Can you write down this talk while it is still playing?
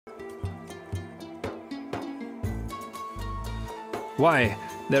Why,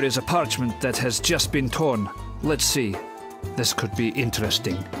 there is a parchment that has just been torn. Let's see. This could be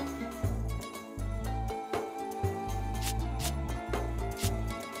interesting.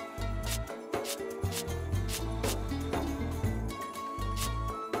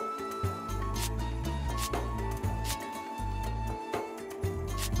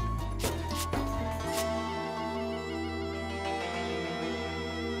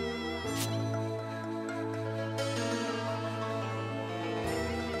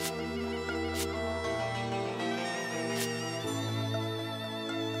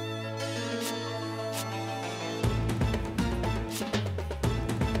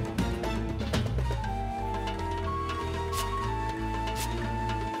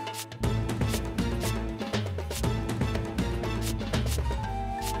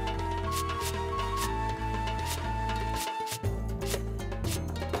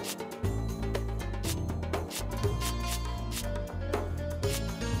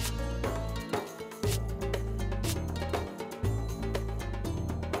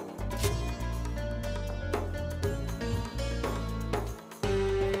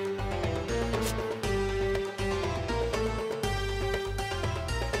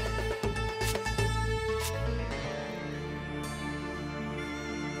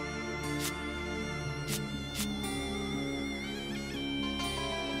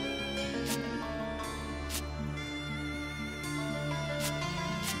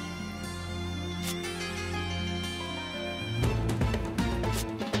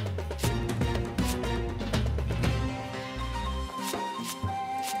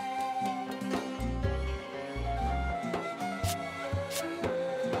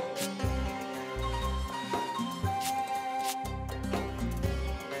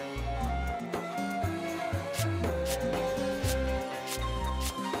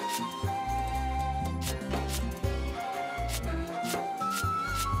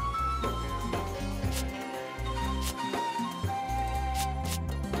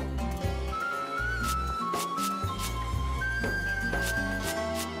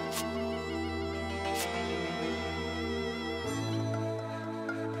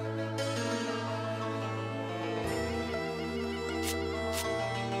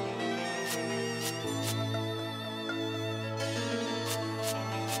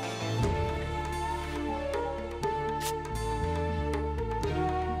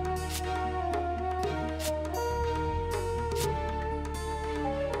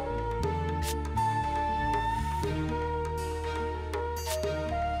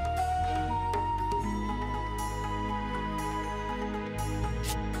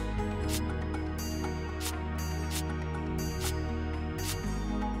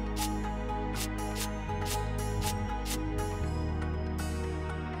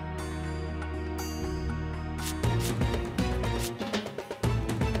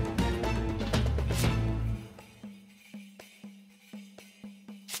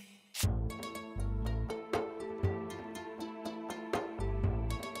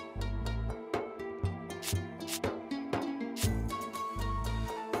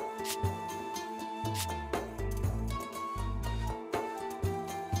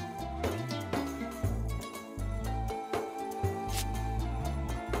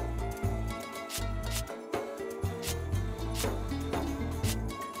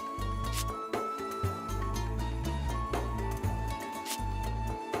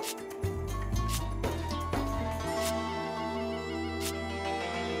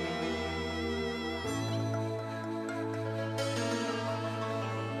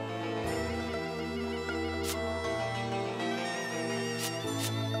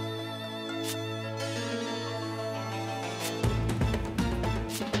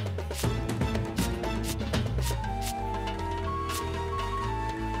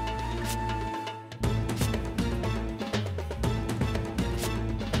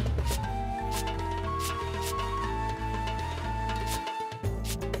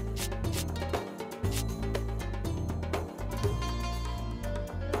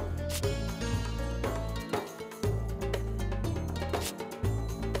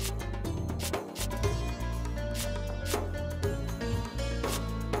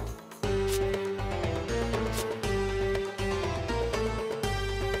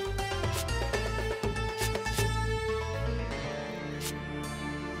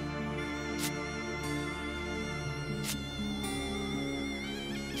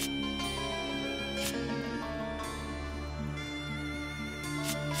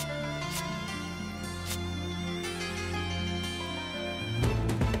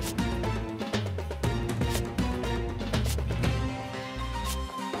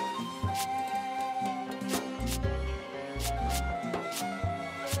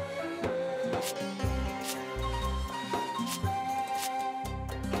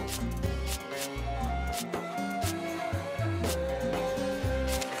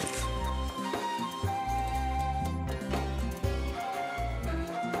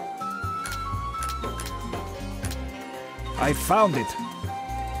 I found it!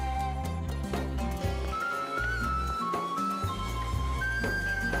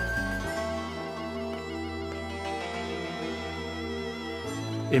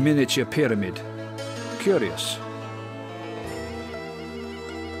 A miniature pyramid. Curious.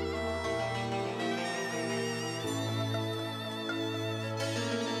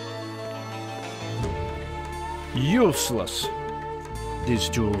 Useless! These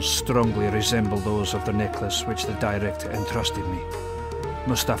jewels strongly resemble those of the necklace which the director entrusted me.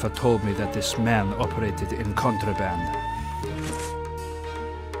 Mustafa told me that this man operated in contraband.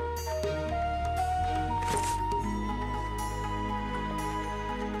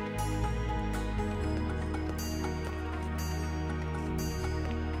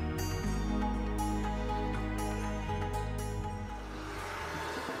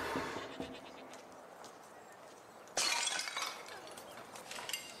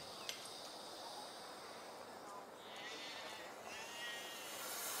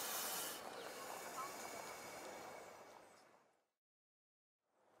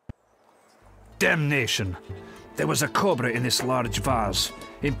 Damnation! There was a cobra in this large vase.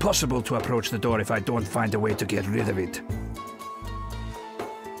 Impossible to approach the door if I don't find a way to get rid of it.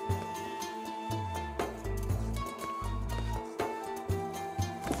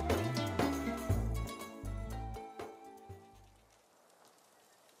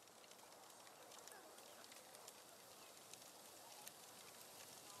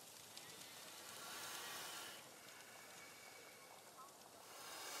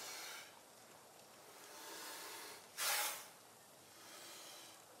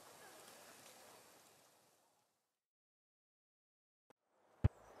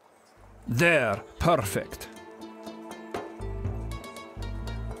 There, perfect.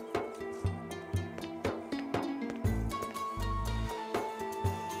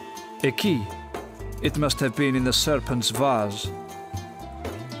 A key. It must have been in the serpent's vase.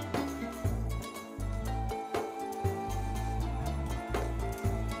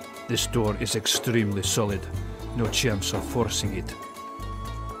 This door is extremely solid. No chance of forcing it.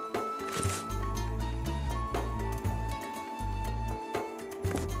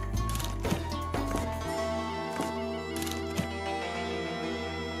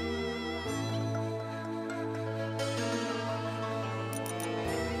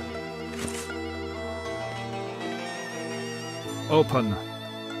 Open.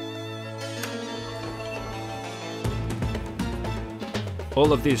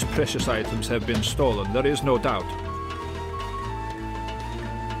 All of these precious items have been stolen, there is no doubt.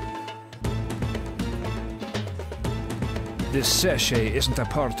 This sachet isn't a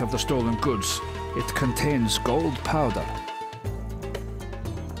part of the stolen goods. It contains gold powder.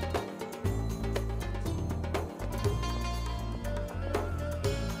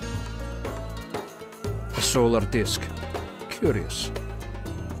 A solar disk. Curious.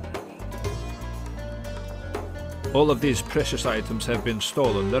 All of these precious items have been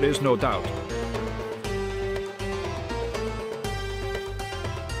stolen, there is no doubt.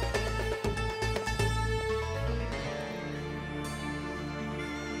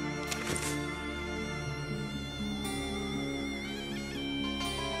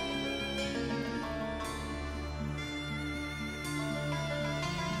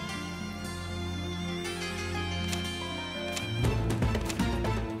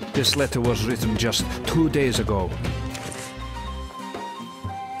 This letter was written just 2 days ago.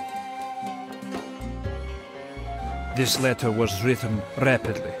 This letter was written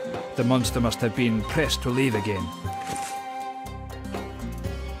rapidly. The monster must have been pressed to leave again.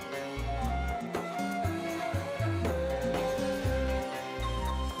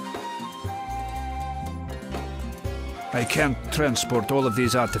 I can't transport all of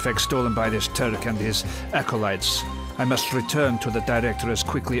these artifacts stolen by this Turk and his acolytes. I must return to the director as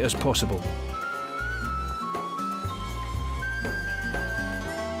quickly as possible.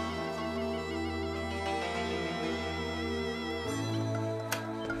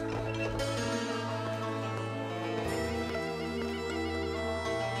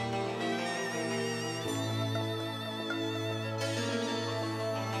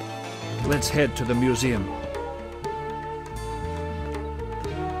 Let's head to the museum.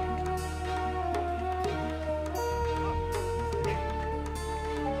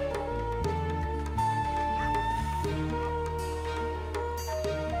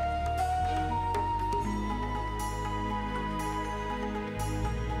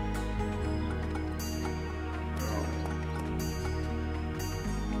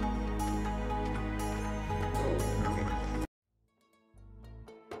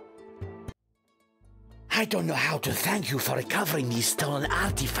 I don't know how to thank you for recovering these stolen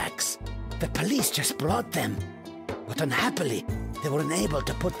artifacts. The police just brought them. but unhappily, they were unable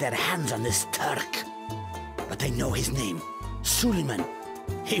to put their hands on this Turk. But they know his name, Suleiman.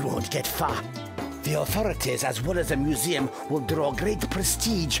 He won't get far. The authorities, as well as the museum, will draw great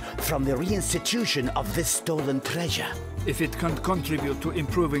prestige from the reinstitution of this stolen treasure. If it can contribute to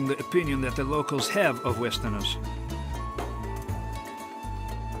improving the opinion that the locals have of Westerners.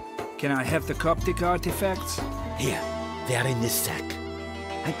 Can I have the Coptic artifacts? Here, they are in this sack.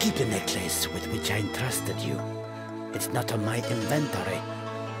 And keep the necklace with which I entrusted you. It's not on my inventory,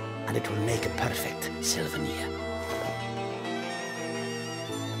 and it will make a perfect souvenir.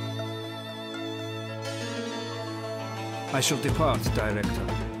 I shall depart, Director.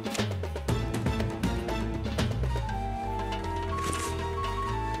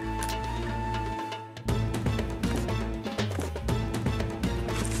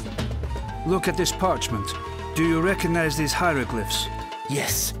 Look at this parchment. Do you recognize these hieroglyphs?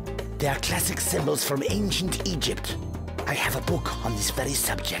 Yes, they are classic symbols from ancient Egypt. I have a book on this very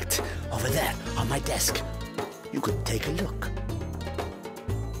subject over there on my desk. You could take a look.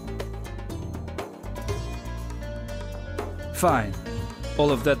 Fine.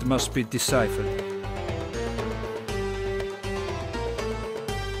 All of that must be deciphered.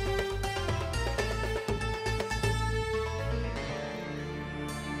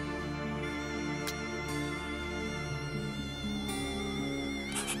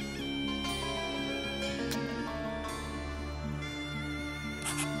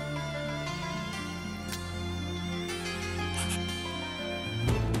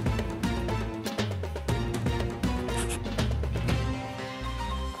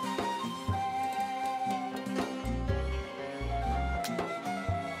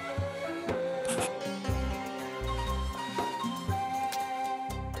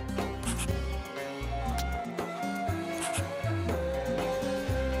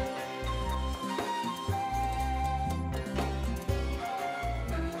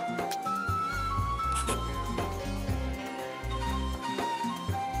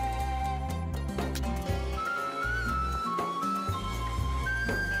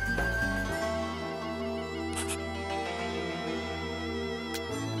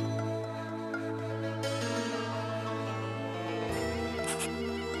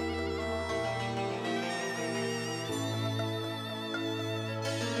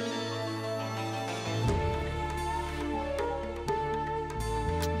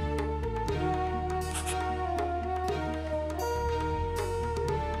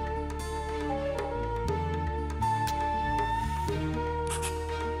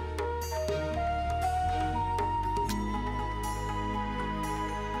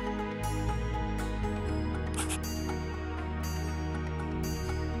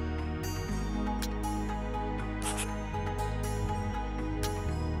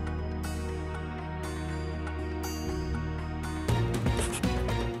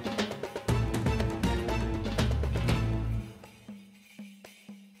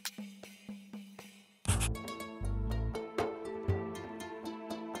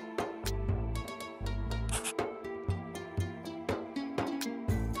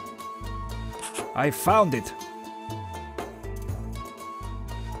 I found it!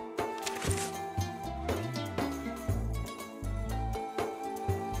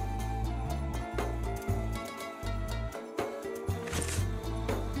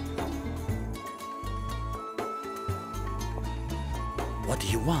 What do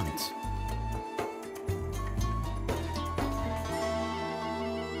you want?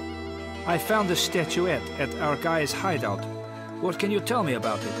 I found a statuette at our guy's hideout. What can you tell me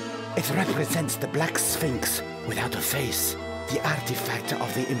about it? It represents the Black Sphinx without a face, the artifact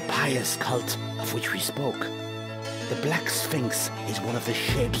of the impious cult of which we spoke. The Black Sphinx is one of the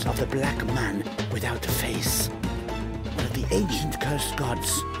shapes of the black man without a face. One of the ancient cursed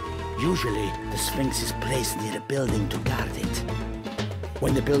gods. Usually, the Sphinx is placed near a building to guard it.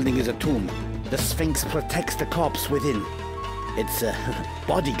 When the building is a tomb, the Sphinx protects the corpse within. It's a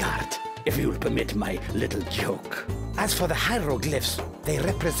bodyguard, if you'll permit my little joke. As for the hieroglyphs, they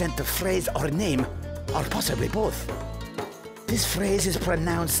represent the phrase or name, or possibly both. This phrase is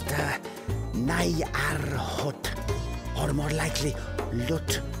pronounced Nayar-hot, or more likely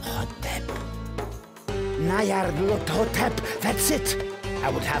Lut-hotep. Nayar-Lut-hotep, that's it! I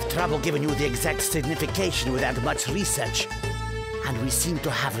would have trouble giving you the exact signification without much research. And we seem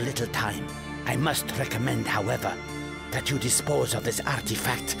to have little time. I must recommend, however, that you dispose of this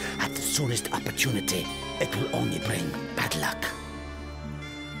artifact at the soonest opportunity. It will only bring bad luck.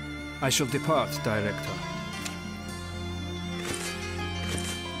 I shall depart, Director.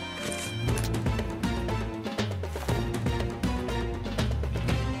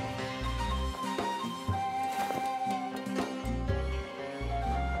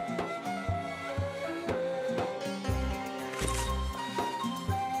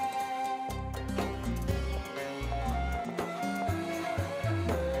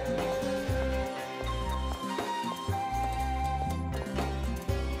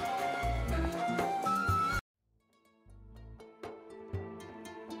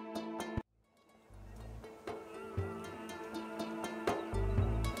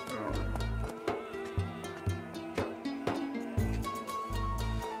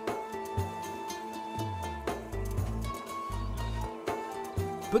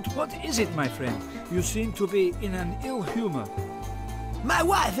 But what is it, my friend? You seem to be in an ill humor. My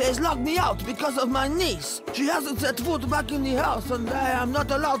wife has locked me out because of my niece. She hasn't set foot back in the house, and I am not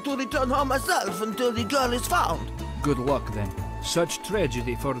allowed to return home myself until the girl is found. Good luck, then. Such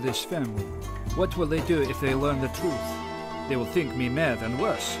tragedy for this family. What will they do if they learn the truth? They will think me mad and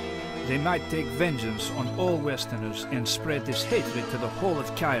worse. They might take vengeance on all Westerners and spread this hatred to the whole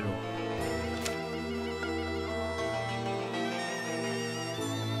of Cairo.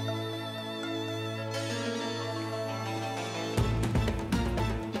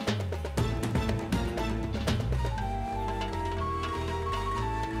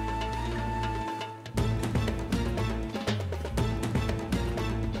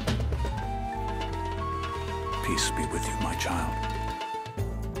 Peace be with you, my child.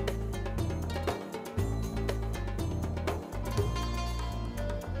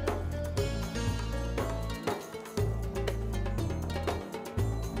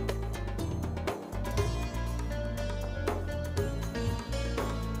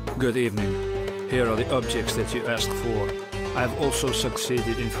 Good evening. Here are the objects that you asked for. I have also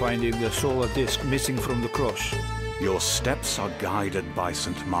succeeded in finding the solar disk missing from the cross. Your steps are guided by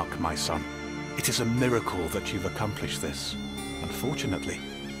St. Mark, my son. It is a miracle that you've accomplished this. Unfortunately,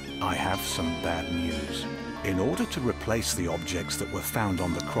 I have some bad news. In order to replace the objects that were found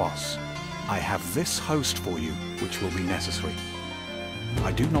on the cross, I have this host for you, which will be necessary.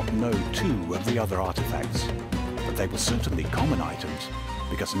 I do not know two of the other artifacts, but they were certainly common items,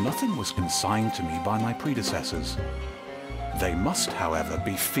 because nothing was consigned to me by my predecessors. They must, however,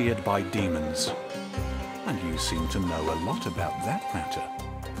 be feared by demons. And you seem to know a lot about that matter.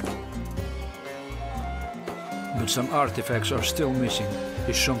 But some artifacts are still missing.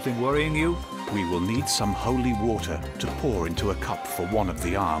 Is something worrying you? We will need some holy water to pour into a cup for one of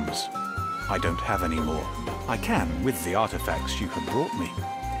the arms. I don't have any more. I can, with the artifacts you have brought me,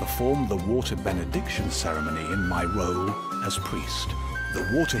 perform the water benediction ceremony in my role as priest. The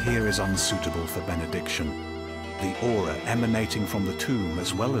water here is unsuitable for benediction. The aura emanating from the tomb,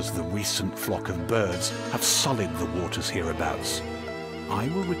 as well as the recent flock of birds, have sullied the waters hereabouts. I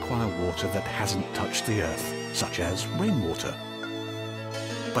will require water that hasn't touched the earth, such as rainwater.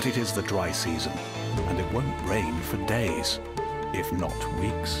 But it is the dry season, and it won't rain for days, if not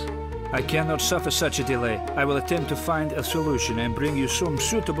weeks. I cannot suffer such a delay. I will attempt to find a solution and bring you some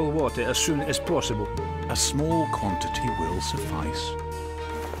suitable water as soon as possible. A small quantity will suffice.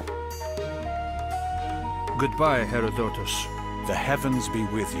 Goodbye, Herodotus. The heavens be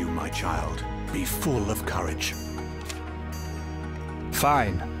with you, my child. Be full of courage.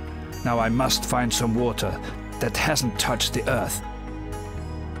 Fine. Now I must find some water that hasn't touched the earth.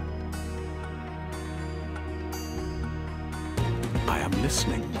 I am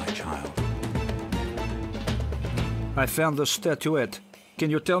listening, my child. I found the statuette. Can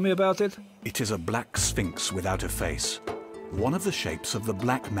you tell me about it? It is a black sphinx without a face. One of the shapes of the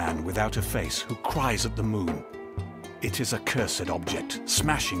black man without a face who cries at the moon. It is a cursed object.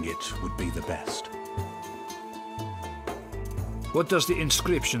 Smashing it would be the best. What does the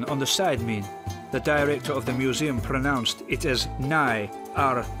inscription on the side mean? The director of the museum pronounced it as Nai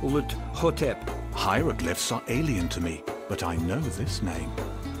Ar Lut Hotep. Hieroglyphs are alien to me, but I know this name.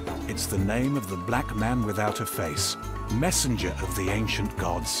 It's the name of the black man without a face, messenger of the ancient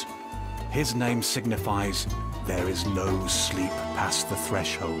gods. His name signifies, there is no sleep past the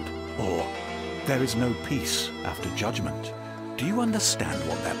threshold, or there is no peace after judgment. Do you understand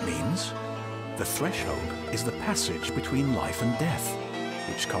what that means? The threshold is the passage between life and death,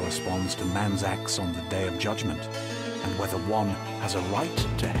 which corresponds to man's acts on the day of judgment, and whether one has a right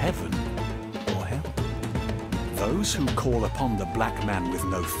to heaven or hell. Those who call upon the black man with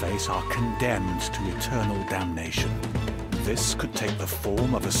no face are condemned to eternal damnation. This could take the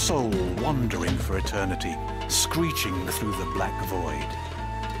form of a soul wandering for eternity, screeching through the black void.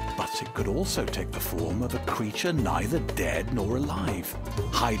 But it could also take the form of a creature neither dead nor alive,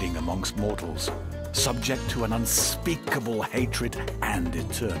 hiding amongst mortals, subject to an unspeakable hatred and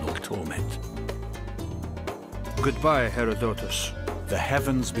eternal torment. Goodbye, Herodotus. The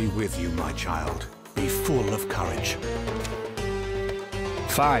heavens be with you, my child. Be full of courage.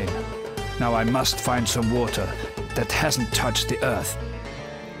 Fine. Now I must find some water that hasn't touched the earth.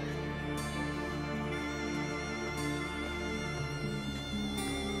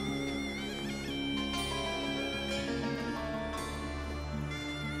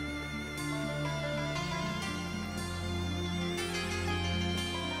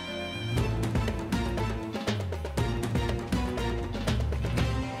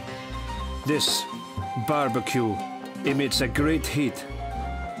 This barbecue emits a great heat.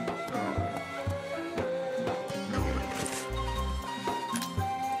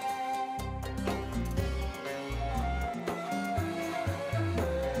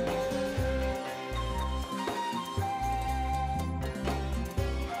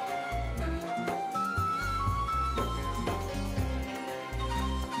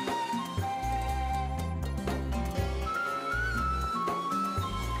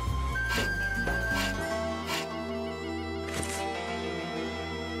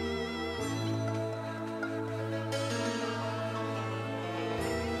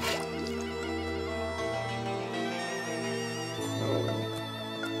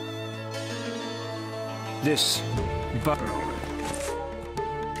 This... but...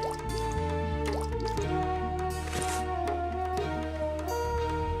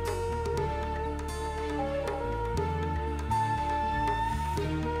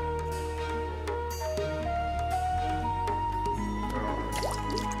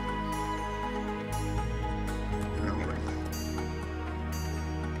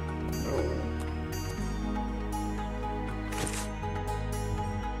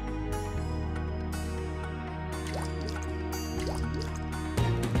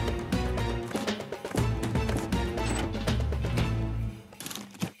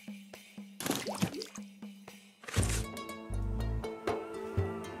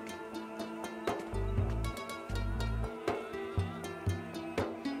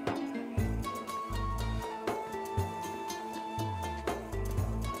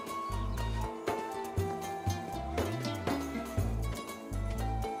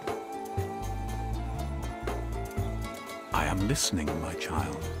 I am listening, my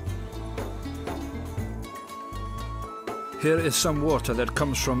child. Here is some water that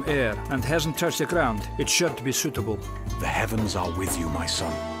comes from air and hasn't touched the ground. It should be suitable. The heavens are with you, my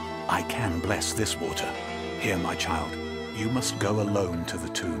son. I can bless this water. Here, my child, you must go alone to the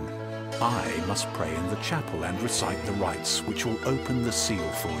tomb. I must pray in the chapel and recite the rites which will open the seal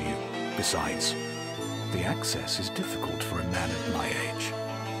for you. Besides, the access is difficult for a man at my age.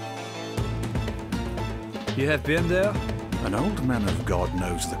 You have been there? An old man of God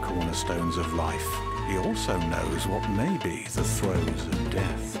knows the cornerstones of life. He also knows what may be the throes of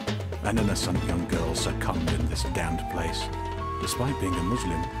death. An innocent young girl succumbed in this damned place. Despite being a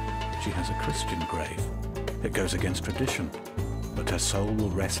Muslim, she has a Christian grave. It goes against tradition, but her soul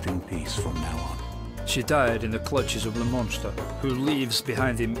will rest in peace from now on. She died in the clutches of the monster, who leaves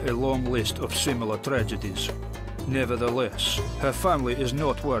behind him a long list of similar tragedies. Nevertheless, her family is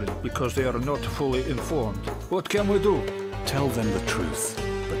not worried because they are not fully informed. What can we do? Tell them the truth,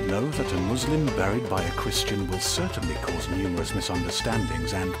 but know that a Muslim buried by a Christian will certainly cause numerous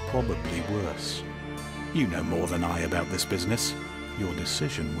misunderstandings and probably worse. You know more than I about this business. Your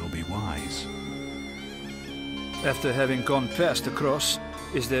decision will be wise. After having gone past the cross,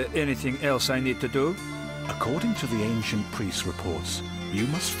 is there anything else I need to do? According to the ancient priest reports, you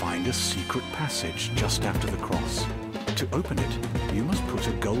must find a secret passage just after the cross. To open it, you must put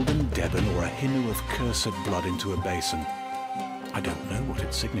a golden deben or a hinnu of cursed blood into a basin. I don't know what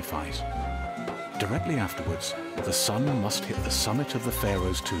it signifies. Directly afterwards, the sun must hit the summit of the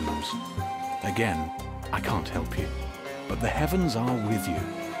pharaoh's tombs. Again, I can't help you, but the heavens are with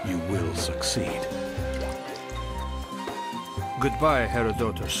you. You will succeed. Goodbye,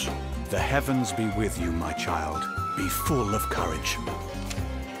 Herodotus. The heavens be with you, my child. Be full of courage.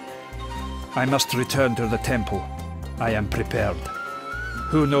 I must return to the temple. I am prepared.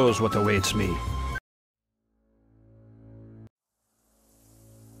 Who knows what awaits me?